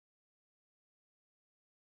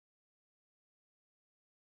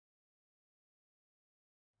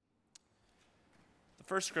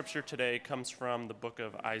first scripture today comes from the book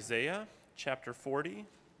of Isaiah, chapter 40,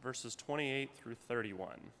 verses 28 through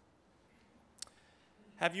 31.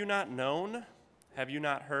 Have you not known? Have you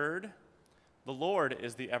not heard? The Lord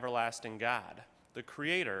is the everlasting God, the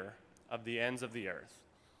creator of the ends of the earth.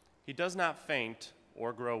 He does not faint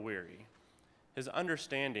or grow weary. His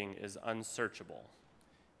understanding is unsearchable.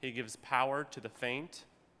 He gives power to the faint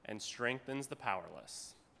and strengthens the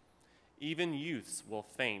powerless. Even youths will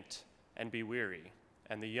faint and be weary,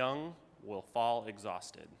 and the young will fall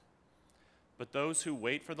exhausted. But those who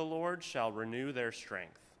wait for the Lord shall renew their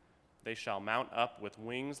strength. They shall mount up with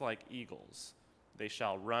wings like eagles. They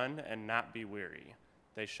shall run and not be weary.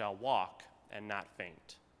 They shall walk and not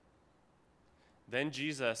faint. Then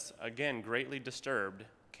Jesus, again greatly disturbed,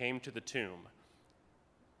 came to the tomb.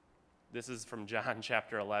 This is from John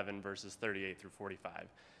chapter 11, verses 38 through 45.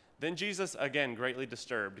 Then Jesus, again greatly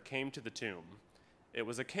disturbed, came to the tomb. It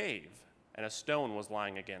was a cave, and a stone was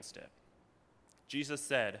lying against it. Jesus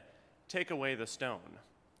said, "Take away the stone."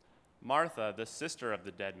 Martha, the sister of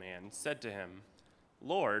the dead man, said to him,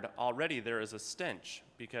 "Lord, already there is a stench,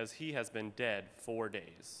 because he has been dead 4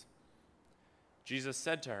 days." Jesus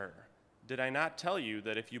said to her, "Did I not tell you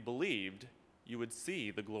that if you believed, you would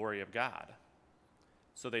see the glory of God?"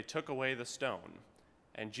 So they took away the stone,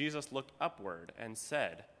 and Jesus looked upward and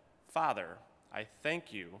said, "Father, I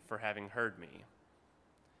thank you for having heard me.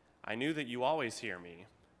 I knew that you always hear me,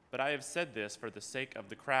 but I have said this for the sake of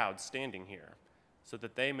the crowd standing here, so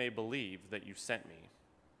that they may believe that you sent me."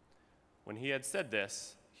 When he had said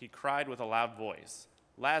this, he cried with a loud voice,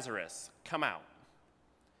 "Lazarus, come out."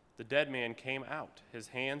 The dead man came out, his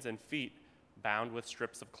hands and feet bound with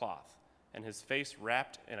strips of cloth, and his face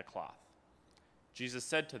wrapped in a cloth. Jesus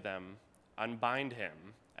said to them, "Unbind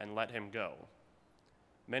him and let him go."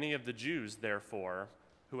 Many of the Jews, therefore,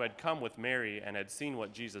 who had come with Mary and had seen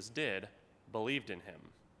what Jesus did, believed in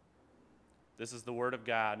him. This is the word of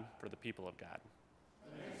God for the people of God.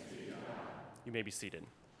 Thanks be to God. You may be seated.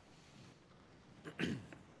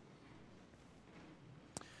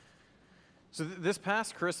 So this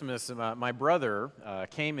past Christmas, my brother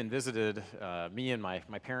came and visited me and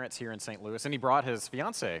my parents here in St. Louis, and he brought his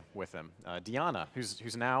fiancée with him, Deanna,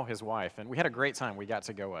 who's now his wife. And we had a great time. We got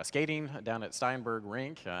to go skating down at Steinberg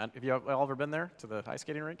Rink. Have you all ever been there to the ice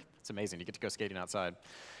skating rink? It's amazing. You get to go skating outside.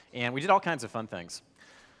 And we did all kinds of fun things.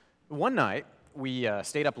 One night, we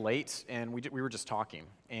stayed up late, and we were just talking.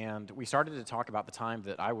 And we started to talk about the time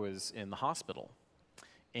that I was in the hospital.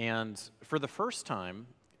 And for the first time,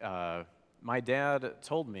 my dad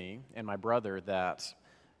told me and my brother that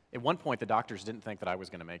at one point the doctors didn't think that I was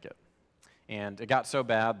going to make it. And it got so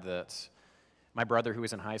bad that my brother, who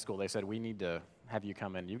was in high school, they said, "We need to have you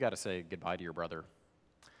come in. You've got to say goodbye to your brother."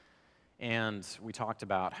 And we talked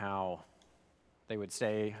about how they would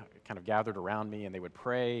stay kind of gathered around me, and they would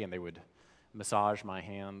pray, and they would massage my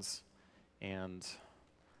hands, and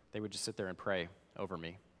they would just sit there and pray over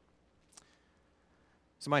me.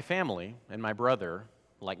 So my family and my brother,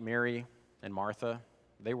 like Mary and Martha,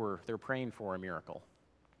 they were praying for a miracle.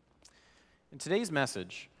 And today's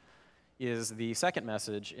message is the second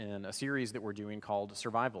message in a series that we're doing called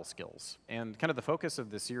Survival Skills. And kind of the focus of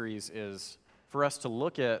this series is for us to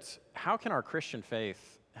look at how can our Christian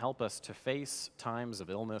faith help us to face times of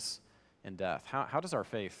illness and death? How does our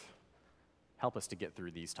faith help us to get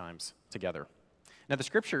through these times together? Now, the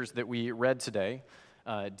scriptures that we read today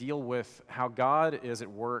deal with how God is at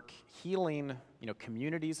work healing,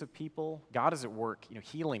 communities of people. God is at work,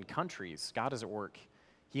 healing countries. God is at work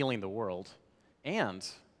healing the world,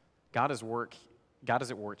 and God is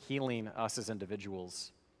at work healing us as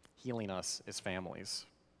individuals, healing us as families.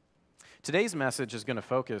 Today's message is going to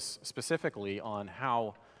focus specifically on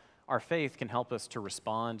how our faith can help us to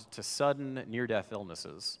respond to sudden near-death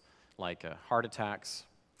illnesses like heart attacks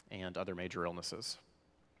and other major illnesses.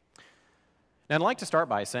 Now, I'd like to start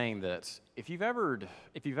by saying that if you've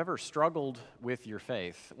ever struggled with your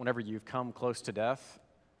faith whenever you've come close to death,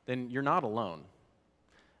 then you're not alone.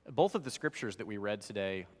 Both of the scriptures that we read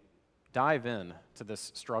today dive in to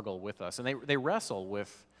this struggle with us, and they wrestle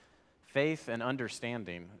with faith and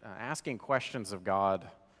understanding, asking questions of God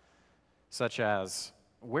such as,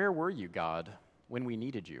 "Where were you, God, when we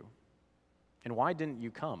needed you? And why didn't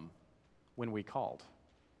you come when we called?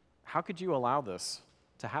 How could you allow this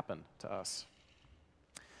to happen to us?"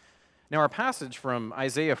 Now, our passage from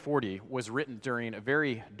Isaiah 40 was written during a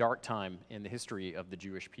very dark time in the history of the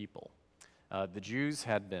Jewish people. The Jews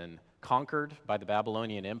had been conquered by the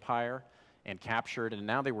Babylonian Empire and captured, and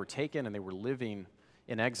now they were taken and they were living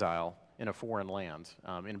in exile in a foreign land.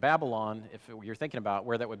 In Babylon, if you're thinking about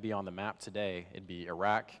where that would be on the map today, it'd be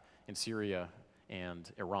Iraq and Syria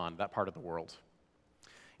and Iran, that part of the world.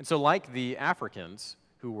 And so like the Africans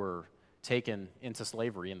who were taken into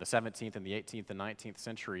slavery in the 17th and the 18th and 19th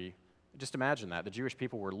century, just imagine that. The Jewish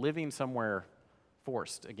people were living somewhere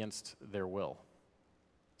forced against their will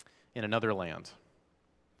in another land.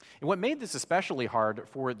 And what made this especially hard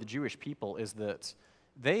for the Jewish people is that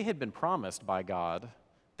they had been promised by God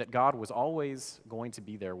that God was always going to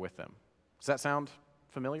be there with them. Does that sound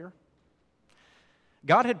familiar?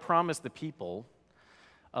 God had promised the people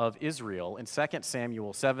of Israel in 2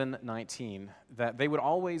 Samuel 7:19 that they would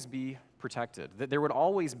always be protected, that there would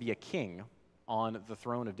always be a king on the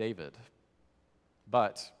throne of David.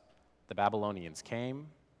 But the Babylonians came,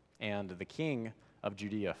 and the king of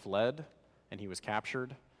Judea fled, and he was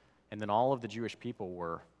captured, and then all of the Jewish people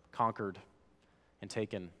were conquered and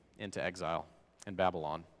taken into exile in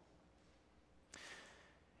Babylon.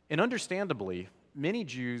 And understandably, many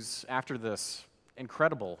Jews, after this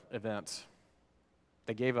incredible event,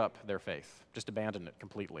 they gave up their faith, just abandoned it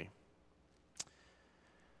completely.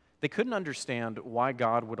 They couldn't understand why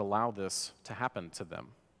God would allow this to happen to them.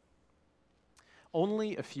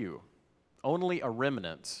 Only a few, only a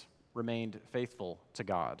remnant remained faithful to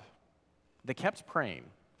God. They kept praying,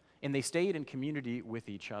 and they stayed in community with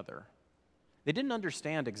each other. They didn't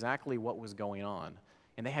understand exactly what was going on,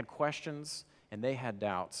 and they had questions and they had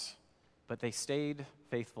doubts, but they stayed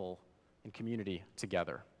faithful in community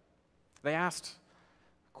together. They asked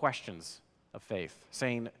questions of faith,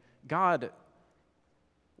 saying, God,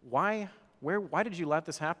 why did you let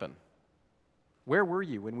this happen? Where were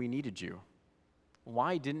you when we needed you?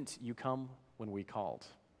 Why didn't you come when we called?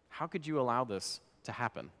 How could you allow this to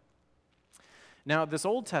happen? Now, this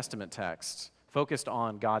Old Testament text focused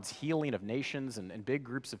on God's healing of nations and big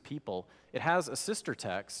groups of people. It has a sister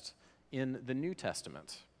text in the New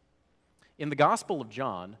Testament. In the Gospel of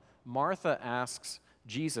John, Martha asks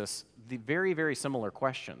Jesus the very, very similar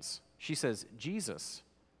questions. She says, Jesus,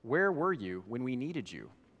 where were you when we needed you?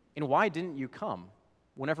 And why didn't you come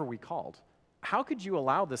whenever we called? How could you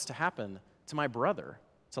allow this to happen to my brother,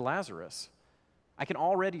 to Lazarus? I can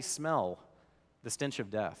already smell the stench of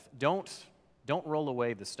death. Don't roll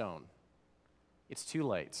away the stone. It's too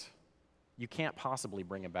late. You can't possibly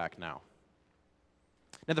bring him back now.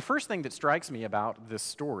 Now, the first thing that strikes me about this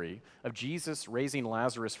story of Jesus raising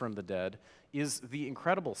Lazarus from the dead is the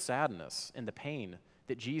incredible sadness and the pain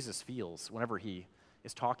that Jesus feels whenever he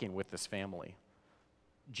is talking with this family.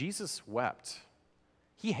 Jesus wept.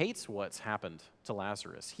 He hates what's happened to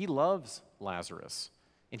Lazarus. He loves Lazarus,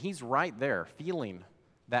 and he's right there feeling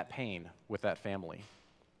that pain with that family.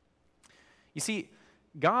 You see,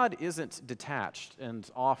 God isn't detached and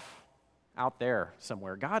off out there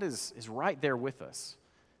somewhere. God is right there with us.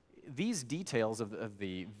 These details of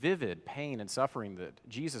the vivid pain and suffering that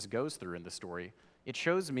Jesus goes through in the story, it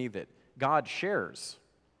shows me that God shares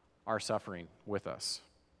our suffering with us.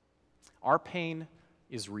 Our pain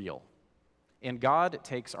is real, and God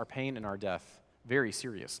takes our pain and our death very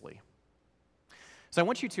seriously. So I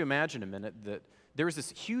want you to imagine a minute that there was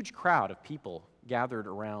this huge crowd of people gathered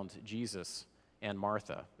around Jesus and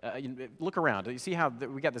Martha. Look around. You see how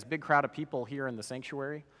we got this big crowd of people here in the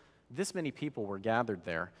sanctuary? This many people were gathered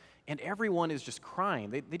there, and everyone is just crying.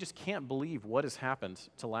 They just can't believe what has happened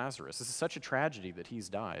to Lazarus. This is such a tragedy that he's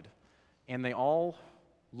died. And they all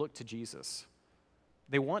look to Jesus.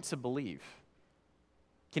 They want to believe.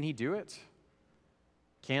 Can he do it?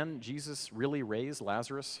 Can Jesus really raise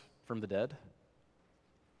Lazarus from the dead?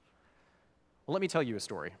 Well, let me tell you a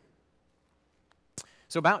story.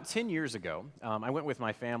 So about 10 years ago, I went with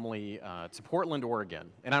my family to Portland, Oregon.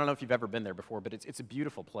 And I don't know if you've ever been there before, but it's a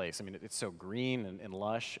beautiful place. I mean, it's so green and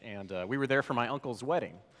lush. And we were there for my uncle's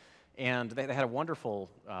wedding. And they had a wonderful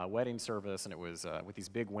wedding service, and it was with these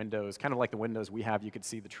big windows, kind of like the windows we have. You could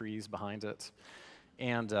see the trees behind it.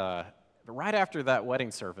 And but right after that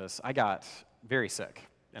wedding service, I got very sick,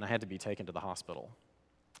 and I had to be taken to the hospital.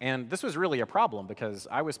 And this was really a problem because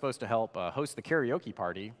I was supposed to help host the karaoke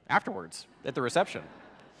party afterwards at the reception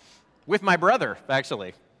with my brother,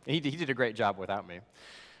 actually. He did a great job without me.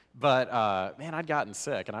 But, man, I'd gotten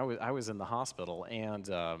sick, and I was in the hospital. And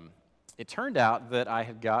it turned out that I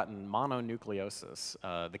had gotten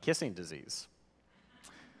mononucleosis, the kissing disease.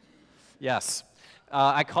 Yes.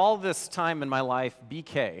 I call this time in my life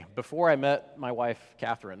BK, before I met my wife,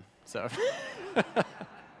 Catherine. So...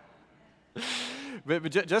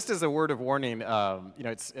 But just as a word of warning,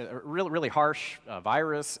 it's a really harsh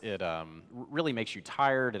virus. It really makes you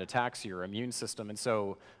tired. It attacks your immune system. And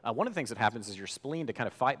so one of the things that happens is your spleen, to kind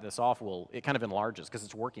of fight this off, it kind of enlarges because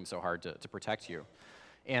it's working so hard to protect you.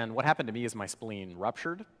 And what happened to me is my spleen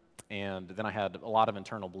ruptured, and then I had a lot of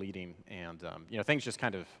internal bleeding, and things just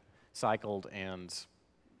kind of cycled, and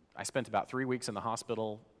I spent about 3 weeks in the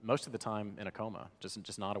hospital, most of the time in a coma,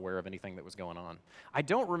 just not aware of anything that was going on. I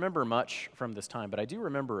don't remember much from this time, but I do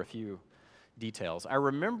remember a few details. I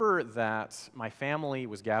remember that my family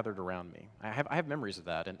was gathered around me. I have memories of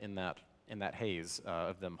that in that haze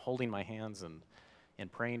of them holding my hands and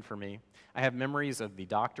praying for me. I have memories of the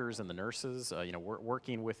doctors and the nurses,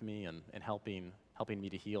 working with me and helping me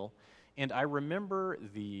to heal. And I remember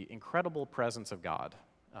the incredible presence of God,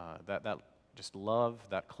 that just love,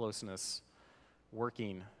 that closeness,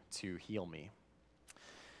 working to heal me.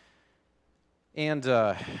 And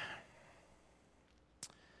so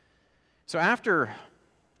after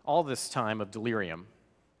all this time of delirium,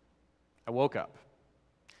 I woke up.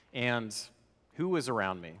 And who was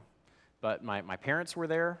around me? But my parents were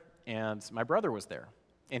there, and my brother was there.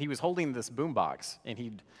 And he was holding this boombox, and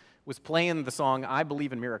he was playing the song, "I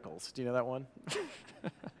Believe in Miracles." Do you know that one?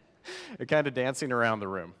 And kind of dancing around the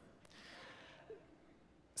room.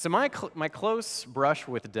 So my close brush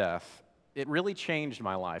with death, it really changed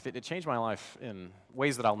my life. It changed my life in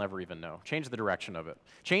ways that I'll never even know. Changed the direction of it.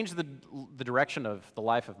 Changed the direction of the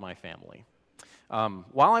life of my family.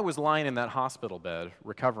 While I was lying in that hospital bed,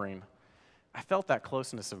 recovering, I felt that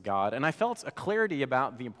closeness of God, and I felt a clarity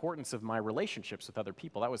about the importance of my relationships with other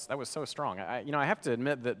people. That was so strong. I have to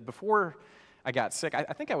admit that before I got sick,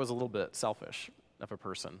 I think I was a little bit selfish of a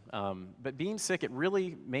person. But being sick, it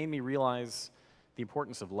really made me realize the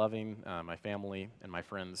importance of loving my family and my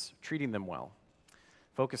friends, treating them well,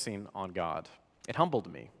 focusing on God. It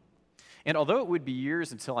humbled me. And although it would be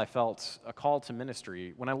years until I felt a call to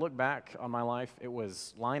ministry, when I look back on my life, it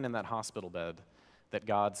was lying in that hospital bed that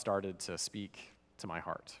God started to speak to my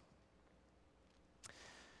heart.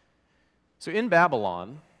 So in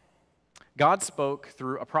Babylon, God spoke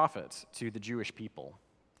through a prophet to the Jewish people,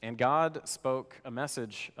 and God spoke a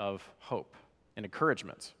message of hope and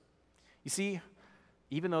encouragement. You see,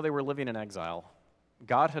 even though they were living in exile,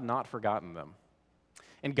 God had not forgotten them,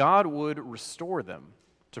 and God would restore them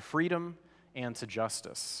to freedom and to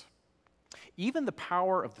justice. Even the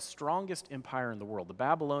power of the strongest empire in the world, the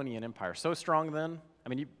Babylonian Empire, so strong then,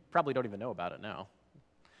 you probably don't even know about it now.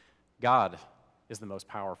 God is the most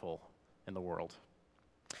powerful in the world.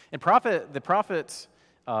 And the prophet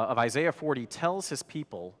of Isaiah 40 tells his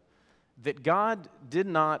people that God did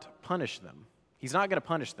not punish them. He's not going to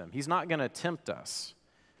punish them. He's not going to tempt us.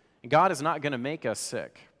 And God is not going to make us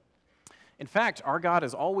sick. In fact, our God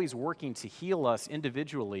is always working to heal us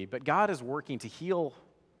individually, but God is working to heal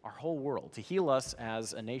our whole world, to heal us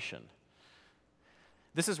as a nation.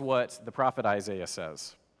 This is what the prophet Isaiah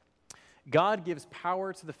says. God gives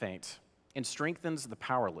power to the faint and strengthens the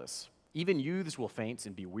powerless. Even youths will faint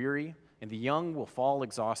and be weary, and the young will fall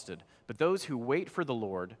exhausted. But those who wait for the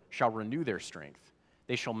Lord shall renew their strength.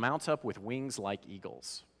 They shall mount up with wings like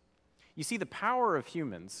eagles. You see, the power of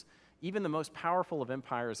humans, even the most powerful of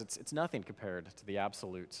empires, it's nothing compared to the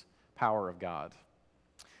absolute power of God.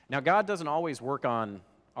 Now, God doesn't always work on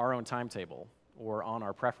our own timetable or on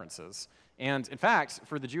our preferences. And in fact,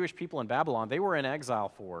 for the Jewish people in Babylon, they were in exile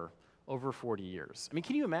for over 40 years.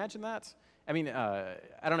 Can you imagine that? I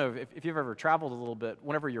don't know if you've ever traveled a little bit.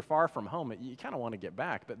 Whenever you're far from home, you kind of want to get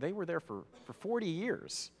back. But they were there for 40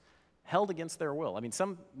 years, held against their will.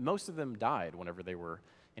 Most of them died whenever they were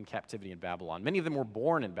in captivity in Babylon. Many of them were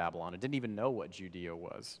born in Babylon and didn't even know what Judea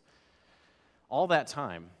was. All that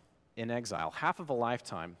time in exile, half of a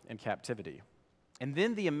lifetime in captivity. And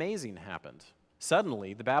then the amazing happened.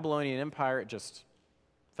 Suddenly, the Babylonian Empire just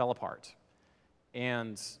fell apart.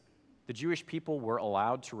 And the Jewish people were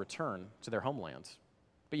allowed to return to their homeland.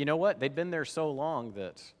 But you know what? They'd been there so long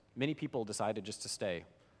that many people decided just to stay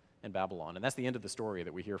in Babylon. And that's the end of the story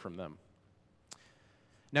that we hear from them.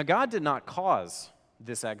 Now, God did not cause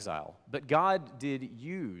this exile, but God did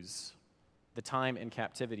use the time in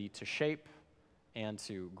captivity to shape and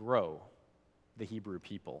to grow the Hebrew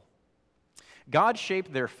people. God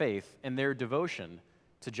shaped their faith and their devotion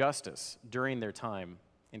to justice during their time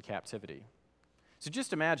in captivity. So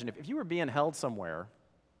just imagine, if you were being held somewhere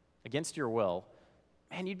against your will,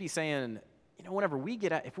 man, you'd be saying, whenever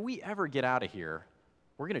if we ever get out of here,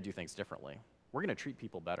 we're going to do things differently. We're going to treat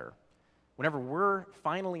people better. Whenever we're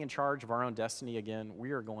finally in charge of our own destiny again,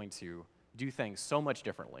 we are going to do things so much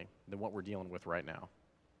differently than what we're dealing with right now.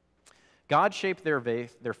 God shaped their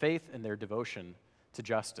faith and their devotion to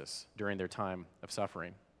justice during their time of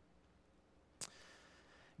suffering.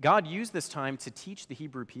 God used this time to teach the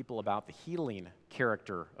Hebrew people about the healing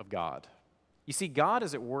character of God. You see, God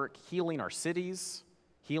is at work healing our cities,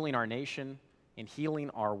 healing our nation, and healing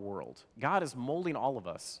our world. God is molding all of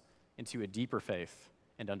us into a deeper faith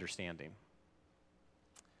and understanding.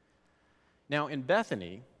 Now, in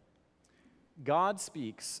Bethany, God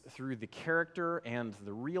speaks through the character and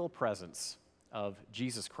the real presence of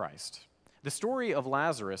Jesus Christ. The story of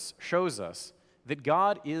Lazarus shows us that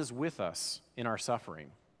God is with us in our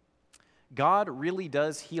suffering. God really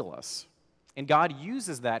does heal us, and God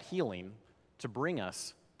uses that healing to bring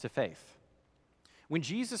us to faith. When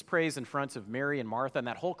Jesus prays in front of Mary and Martha and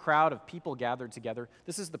that whole crowd of people gathered together,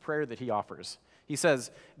 this is the prayer that he offers. He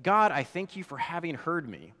says, "God, I thank you for having heard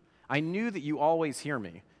me. I knew that you always hear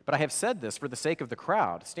me, but I have said this for the sake of the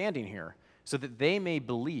crowd standing here, so that they may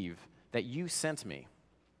believe that you sent me."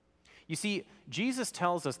 You see, Jesus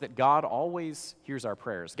tells us that God always hears our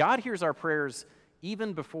prayers. God hears our prayers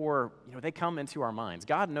even before they come into our minds.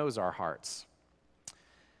 God knows our hearts.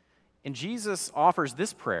 And Jesus offers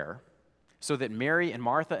this prayer so that Mary and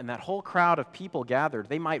Martha and that whole crowd of people gathered,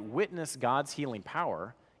 they might witness God's healing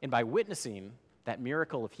power, and by witnessing that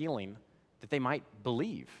miracle of healing, that they might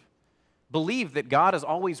believe. Believe that God is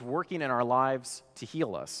always working in our lives to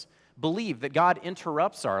heal us. Believe that God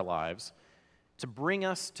interrupts our lives to bring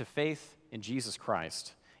us to faith in Jesus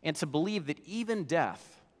Christ, and to believe that even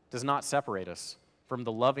death does not separate us from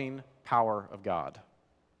the loving power of God.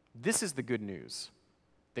 This is the good news,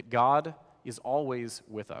 that God is always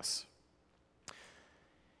with us.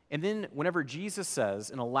 And then whenever Jesus says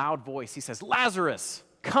in a loud voice, he says, "Lazarus,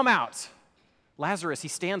 come out." Lazarus, he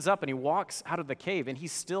stands up and he walks out of the cave, and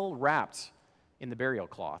he's still wrapped in the burial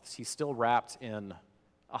cloths. He's still wrapped in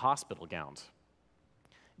a hospital gown.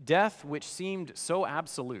 Death, which seemed so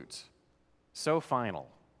absolute, so final,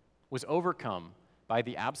 was overcome by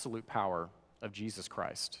the absolute power of Jesus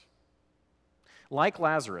Christ. Like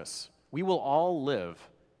Lazarus, we will all live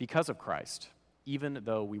because of Christ, even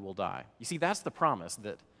though we will die. You see, that's the promise,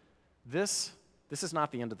 that this is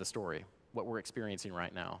not the end of the story, what we're experiencing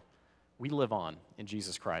right now. We live on in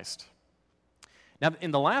Jesus Christ. Now,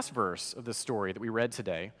 in the last verse of this story that we read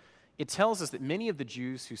today, it tells us that many of the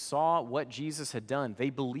Jews who saw what Jesus had done, they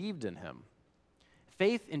believed in him.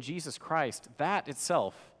 Faith in Jesus Christ, that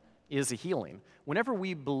itself is a healing. Whenever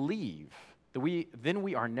we believe, then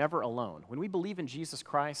we are never alone. When we believe in Jesus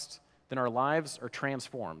Christ, then our lives are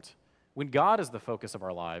transformed. When God is the focus of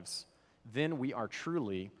our lives, then we are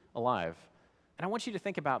truly alive. And I want you to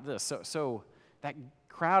think about this. So that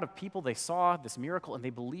crowd of people, they saw this miracle and they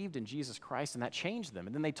believed in Jesus Christ, and that changed them.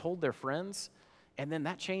 And then they told their friends, and then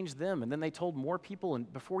that changed them. And then they told more people,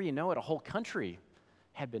 and before you know it, a whole country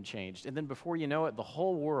had been changed. And then before you know it, the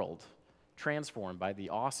whole world transformed by the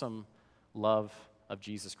awesome love of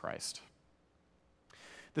Jesus Christ.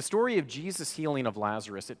 The story of Jesus' healing of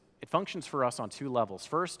Lazarus, it functions for us on two levels.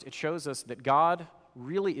 First, it shows us that God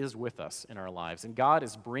really is with us in our lives, and God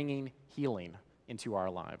is bringing healing into our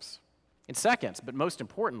lives. And second, but most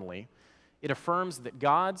importantly, it affirms that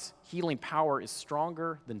God's healing power is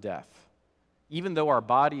stronger than death. Even though our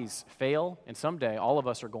bodies fail, and someday all of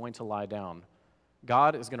us are going to lie down,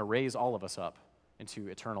 God is going to raise all of us up into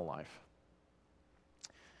eternal life.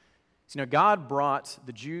 So, God brought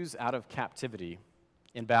the Jews out of captivity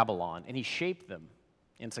in Babylon, and he shaped them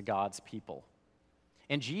into God's people.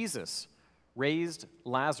 And Jesus raised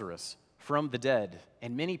Lazarus from the dead,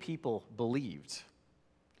 and many people believed.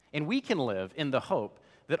 And we can live in the hope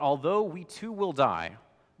that although we too will die,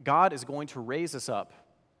 God is going to raise us up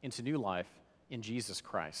into new life in Jesus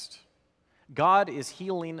Christ. God is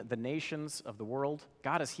healing the nations of the world.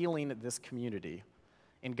 God is healing this community.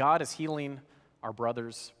 And God is healing our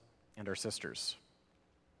brothers and our sisters.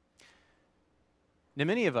 Now,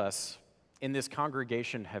 many of us in this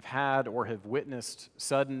congregation have had or have witnessed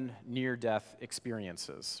sudden near-death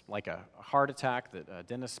experiences, like a heart attack that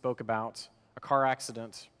Dennis spoke about, a car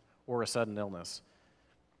accident, or a sudden illness.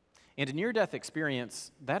 And a near-death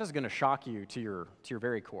experience, that is going to shock you to your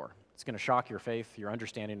very core. It's going to shock your faith, your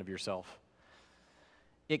understanding of yourself.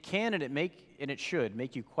 It can and it should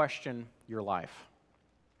make you question your life.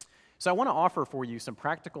 So I want to offer for you some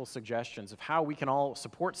practical suggestions of how we can all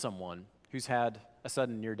support someone who's had a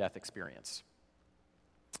sudden near-death experience.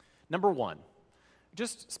 Number one,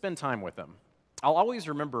 just spend time with them. I'll always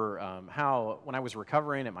remember how when I was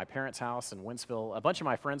recovering at my parents' house in Wentzville, a bunch of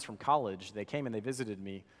my friends from college, they came and they visited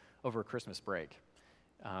me over Christmas break.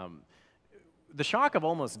 The shock of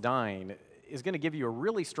almost dying is going to give you a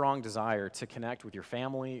really strong desire to connect with your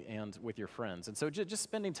family and with your friends. And so just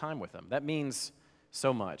spending time with them, that means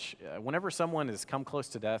so much. Whenever someone has come close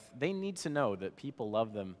to death, they need to know that people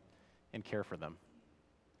love them and care for them.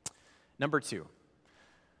 Number two,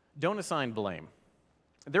 don't assign blame.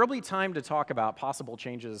 There will be time to talk about possible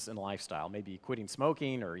changes in lifestyle, maybe quitting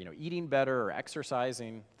smoking or eating better or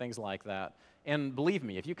exercising, things like that. And believe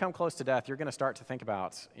me, if you come close to death, you're going to start to think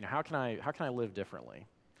about, how can I live differently?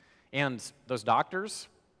 And those doctors,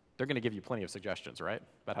 they're going to give you plenty of suggestions, right,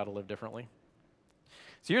 about how to live differently.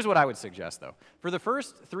 So here's what I would suggest, though. For the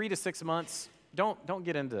first 3 to 6 months, don't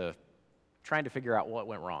get into trying to figure out what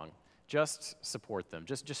went wrong. Just support them.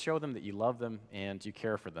 Just show them that you love them and you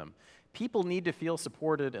care for them. People need to feel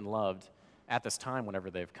supported and loved at this time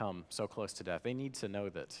whenever they've come so close to death. They need to know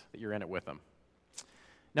that you're in it with them.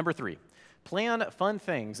 Number 3, plan fun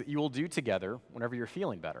things that you will do together whenever you're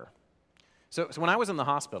feeling better. So when I was in the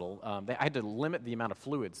hospital, I had to limit the amount of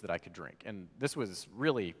fluids that I could drink, and this was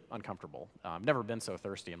really uncomfortable. I've never been so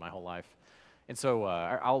thirsty in my whole life. And so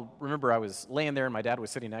I'll remember I was laying there and my dad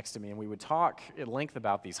was sitting next to me, and we would talk at length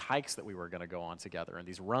about these hikes that we were going to go on together and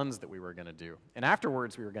these runs that we were going to do. And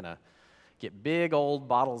afterwards, we were going to get big old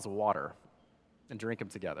bottles of water and drink them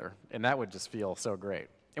together, and that would just feel so great.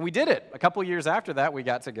 And we did it. A couple years after that, we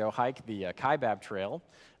got to go hike the Kaibab Trail.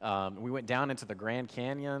 We went down into the Grand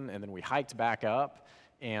Canyon, and then we hiked back up.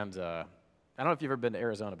 And I don't know if you've ever been to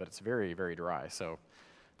Arizona, but it's very, very dry. So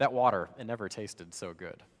that water, it never tasted so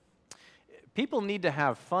good. People need to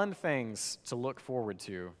have fun things to look forward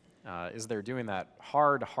to as they're doing that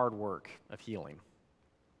hard work of healing.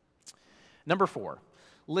 Number 4,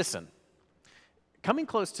 listen. Coming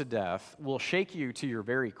close to death will shake you to your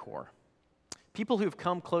very core. People who've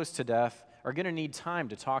come close to death are going to need time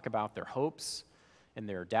to talk about their hopes and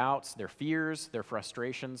their doubts, their fears, their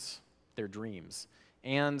frustrations, their dreams.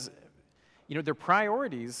 And, their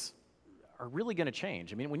priorities are really going to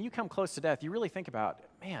change. I mean, when you come close to death, you really think about,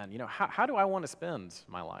 man, how do I want to spend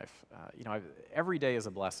my life? Every day is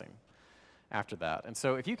a blessing after that. And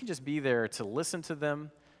so if you can just be there to listen to them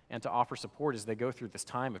and to offer support as they go through this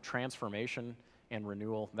time of transformation and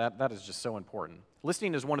renewal, that is just so important.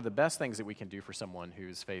 Listening is one of the best things that we can do for someone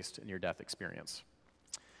who's faced a near-death experience.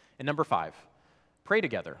 And number 5, pray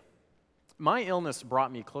together. My illness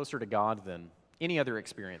brought me closer to God than any other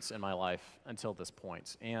experience in my life until this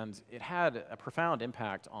point, and it had a profound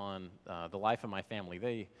impact on the life of my family.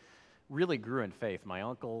 They really grew in faith. My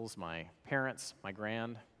uncles, my parents, my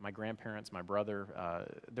grandparents, my brother,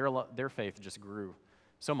 their faith just grew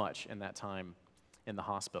so much in that time in the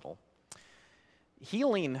hospital.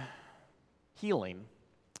 Healing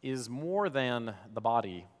is more than the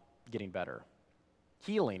body getting better.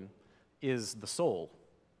 Healing is the soul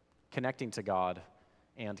connecting to God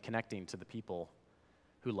and connecting to the people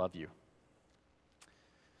who love you.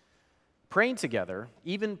 Praying together,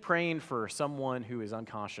 even praying for someone who is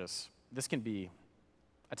unconscious, this can be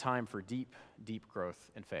a time for deep, deep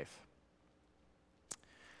growth in faith.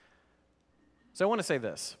 So I want to say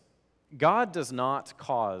this. God does not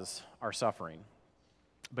cause our suffering,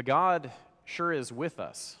 but God sure is with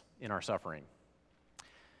us in our suffering.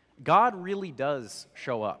 God really does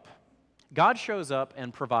show up. God shows up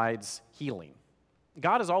and provides healing.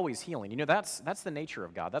 God is always healing. That's the nature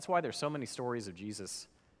of God. That's why there's so many stories of Jesus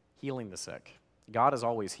healing the sick. God is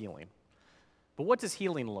always healing. But what does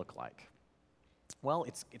healing look like? Well,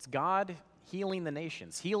 it's God healing the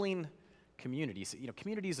nations, healing communities,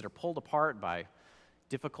 communities that are pulled apart by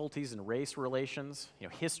difficulties in race relations,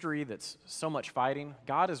 history that's so much fighting.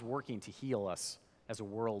 God is working to heal us as a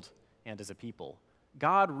world and as a people.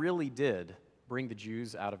 God really did bring the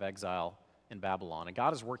Jews out of exile in Babylon, and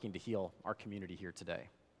God is working to heal our community here today.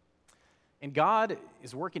 And God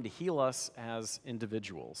is working to heal us as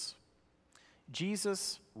individuals.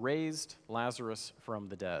 Jesus raised Lazarus from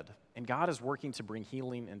the dead, and God is working to bring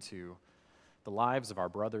healing into the lives of our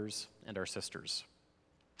brothers and our sisters.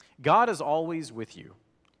 God is always with you,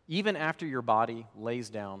 even after your body lays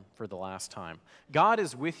down for the last time. God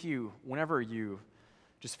is with you whenever you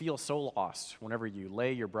just feel so lost, whenever you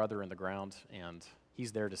lay your brother in the ground and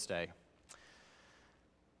he's there to stay.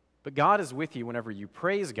 But God is with you whenever you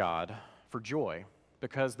praise God for joy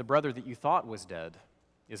because the brother that you thought was dead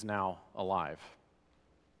is now alive.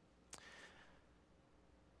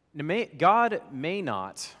 God may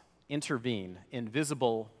not intervene in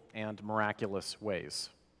visible and miraculous ways.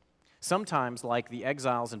 Sometimes, like the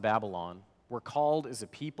exiles in Babylon, we're called as a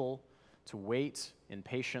people to wait in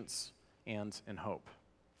patience and in hope.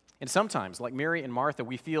 And sometimes, like Mary and Martha,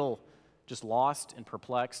 we feel just lost and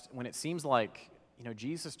perplexed when it seems like,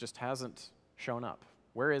 Jesus just hasn't shown up.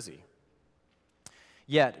 Where is he?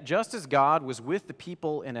 Yet, just as God was with the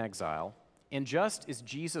people in exile, and just as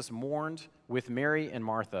Jesus mourned with Mary and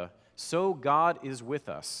Martha, so God is with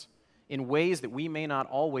us in ways that we may not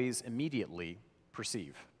always immediately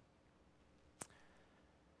perceive.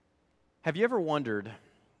 Have you ever wondered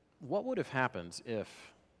what would have happened if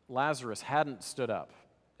Lazarus hadn't stood up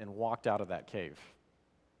and walked out of that cave?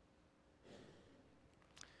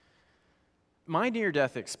 My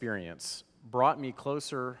near-death experience brought me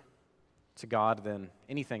closer to God than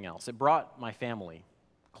anything else. It brought my family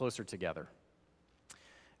closer together.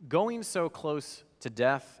 Going so close to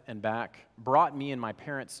death and back brought me and my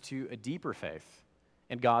parents to a deeper faith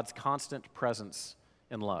in God's constant presence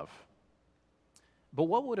and love. But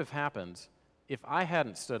what would have happened if I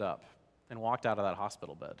hadn't stood up and walked out of that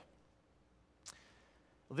hospital bed?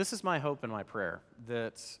 Well, this is my hope and my prayer,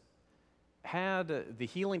 that had the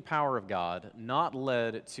healing power of God not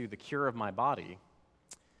led to the cure of my body,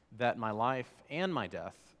 that my life and my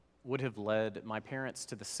death would have led my parents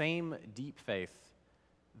to the same deep faith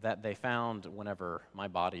that they found whenever my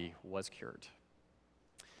body was cured.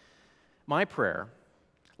 My prayer,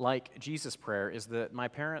 like Jesus' prayer, is that my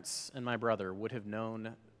parents and my brother would have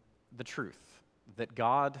known the truth, that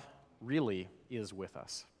God really is with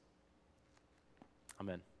us.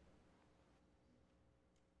 Amen.